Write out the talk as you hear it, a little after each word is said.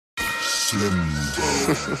We'll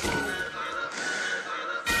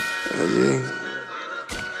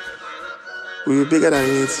be bigger than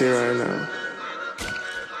anything right now.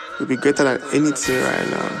 We'll be greater than anything right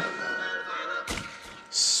now.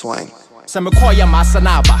 Swang. Some call ya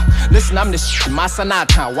Masanaba. Listen, I'm the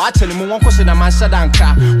Masanata. Watch him one question a man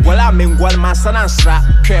shadanka. Well, I'm in one Masanasra.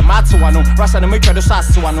 Krematuano, Rasa the Mika de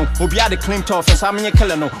Sasuano, Obia the Clean Toff, and Sammy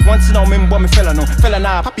Kellano. Once in a member, Felano,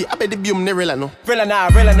 Felana, Papi, I bet the Bium Nerelano. Felana,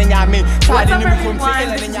 Relanami. What's up, everyone?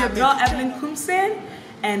 This is your girl, Evelyn Kumsen,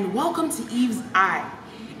 and welcome to Eve's Eye.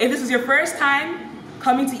 If this is your first time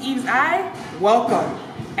coming to Eve's Eye, welcome.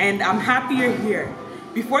 And I'm happy you're here.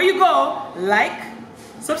 Before you go, like,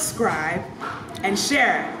 subscribe, and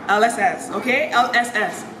share. LSS, okay?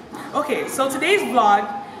 LSS. Okay, so today's vlog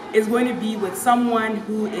is going to be with someone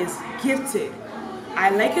who is gifted. I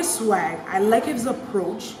like his swag, I like his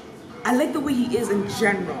approach, I like the way he is in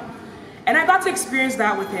general. And I got to experience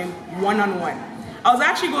that with him one-on-one. I was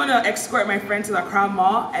actually going to escort my friend to the Crown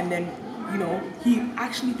Mall, and then, you know, he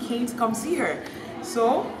actually came to come see her.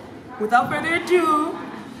 So, without further ado,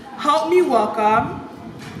 help me welcome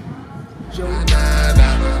Joey.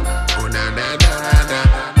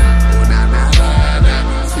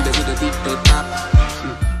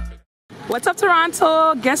 What's up,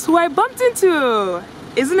 Toronto? Guess who I bumped into?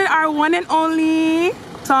 Isn't it our one and only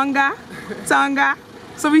Tonga? Tonga.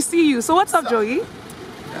 So we see you. So what's up, Joey?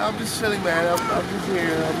 Yeah, I'm just chilling, man. I'm just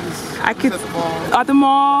here. I'm just at the mall. At the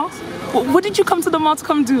mall? What did you come to the mall to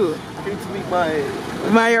come do? I came to meet my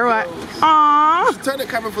what? Aww. Turn the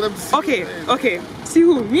camera for them to see. Okay. See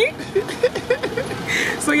who? Me?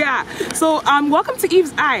 So yeah. So welcome to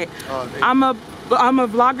Eve's Eye. Oh, I'm a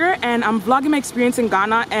vlogger, and I'm vlogging my experience in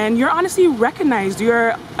Ghana, and you're honestly recognized.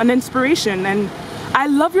 You're an inspiration, and I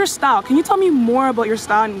love your style. Can you tell me more about your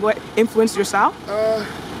style and what influenced your style?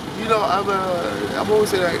 You know, I'm always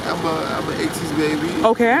saying like I'm an 80s baby.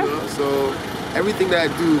 Okay. You know? So everything that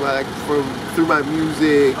I do, like through my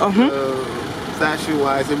music,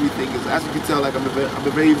 fashion-wise, everything is, as you can tell, like I'm a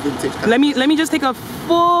very vintage. Let me just take a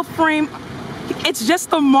full frame. It's just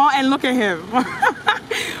the mall, and look at him.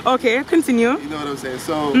 Okay, continue. You know what I'm saying?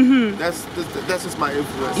 So that's just my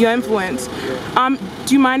influence. Your influence. So, yeah.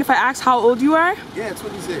 Do you mind if I ask how old you are? Yeah,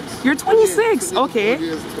 26. You're 26. Okay.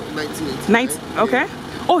 19. Okay.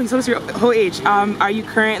 Oh, so it's your whole age. Are you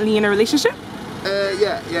currently in a relationship?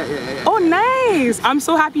 Yeah. Oh, nice. I'm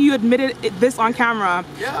so happy you admitted this on camera.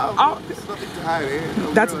 Yeah, there's nothing to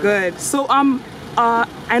hide. That's good. So,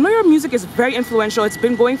 I know your music is very influential. It's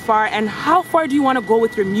been going far. And how far do you want to go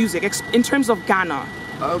with your music in terms of Ghana?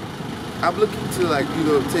 I'm looking to, like, you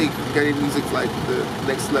know, take Ghanaian music like the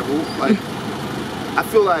next level. Like, I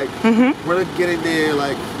feel like we're not getting there,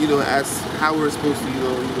 like, you know, as how we're supposed to, you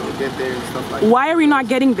know, get there and stuff like that. Why are we not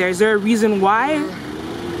getting there? Is there a reason why?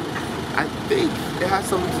 I think it has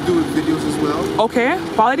something to do with videos as well. Okay,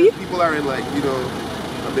 quality? People are in, like, you know,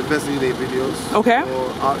 investing in their videos. Okay.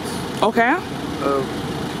 Or arts. Okay.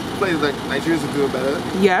 Places like Nigerians are doing better.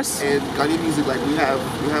 Yes. And Ghanaian music, like, we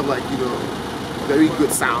have like, you know, very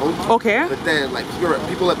good sound. Okay. But then, like, people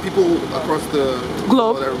across the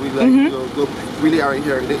globe that are really, like, you know, really are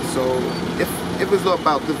hearing it. So if it's not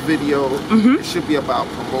about the video, it should be about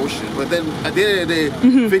promotion. But then at the end of the day,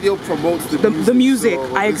 video promotes the music. The music,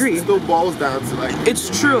 so I agree. It still boils down to, like, it's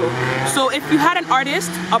true. So if you had an artist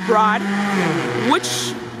abroad,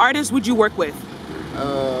 which artist would you work with?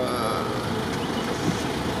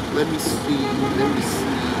 Let me see.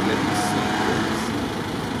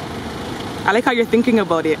 I like how you're thinking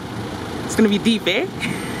about it. It's gonna be deep, eh?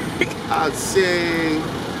 I'd say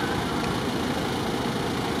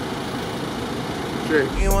Drake.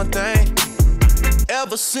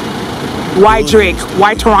 Why Drake?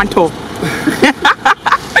 Why Toronto?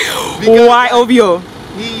 Why OVO?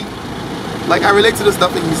 Like, I relate to the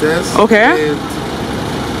stuff that he says. Okay. And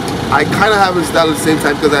I kind of have his style at the same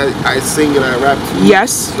time because I sing and I rap too.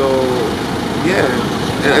 Yes. So, yeah.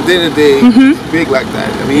 And at the end of the day, he's big like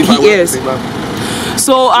that. I mean, he is.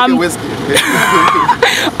 So,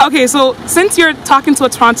 okay, so since you're talking to a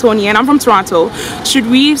Torontonian, I'm from Toronto, should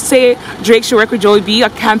we say Drake should work with Joey B, a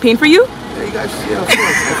campaign for you? Yeah, you guys, yeah, of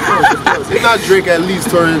course. If not Drake, at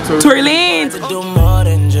least Tory Lanez.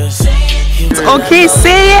 Okay,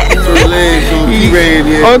 say it.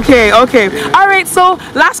 Yeah. Okay. All right, so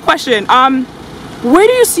last question. Where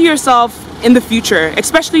do you see yourself in the future,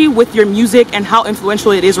 especially with your music and how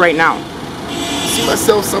influential it is right now? I see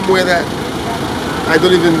myself somewhere that I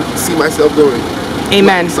don't even see myself going.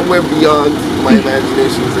 Amen. Like, somewhere beyond my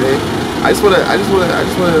imagination. I just wanna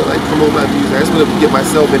like promote my music. I just wanna get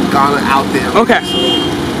myself in Ghana out there. Okay. So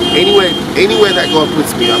anywhere that God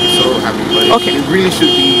puts me, I'm so happy. But it really should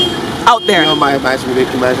be out there. You know, my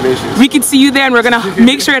imagination. We can see you there, and we're gonna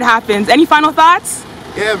make sure it happens. Any final thoughts?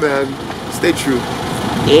 Yeah, man. Stay true.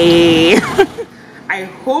 Hey. I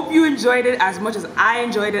hope you enjoyed it as much as I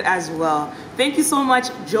enjoyed it as well. Thank you so much,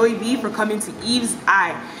 Joey B, for coming to Eve's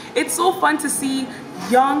Eye. It's so fun to see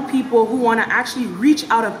young people who want to actually reach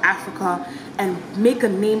out of Africa and make a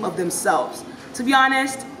name of themselves. To be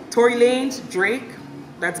honest, Tory Lanez, Drake,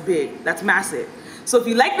 that's big, that's massive. So if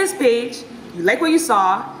you like this page, you like what you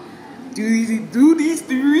saw, do these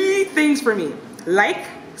 3 things for me. Like,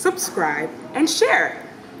 subscribe, and share.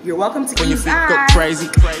 You're welcome to Eve's Eye. Go crazy,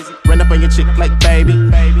 run up on your chick like baby.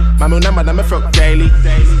 Mama number, I'm a frog daily.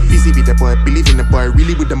 Busy with the boy, believe in the boy,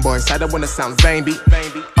 really with them boys. I don't wanna sound baby.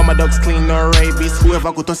 All my dogs clean, no rabies.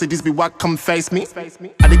 Whoever go toss it, this be what come face me.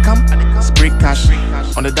 I they come, spray cash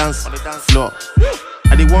on the dance floor.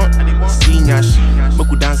 I they want, see nyash,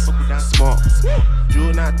 moku dance, small.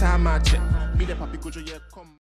 Jonah time I check. Me the papi kujo yeah come.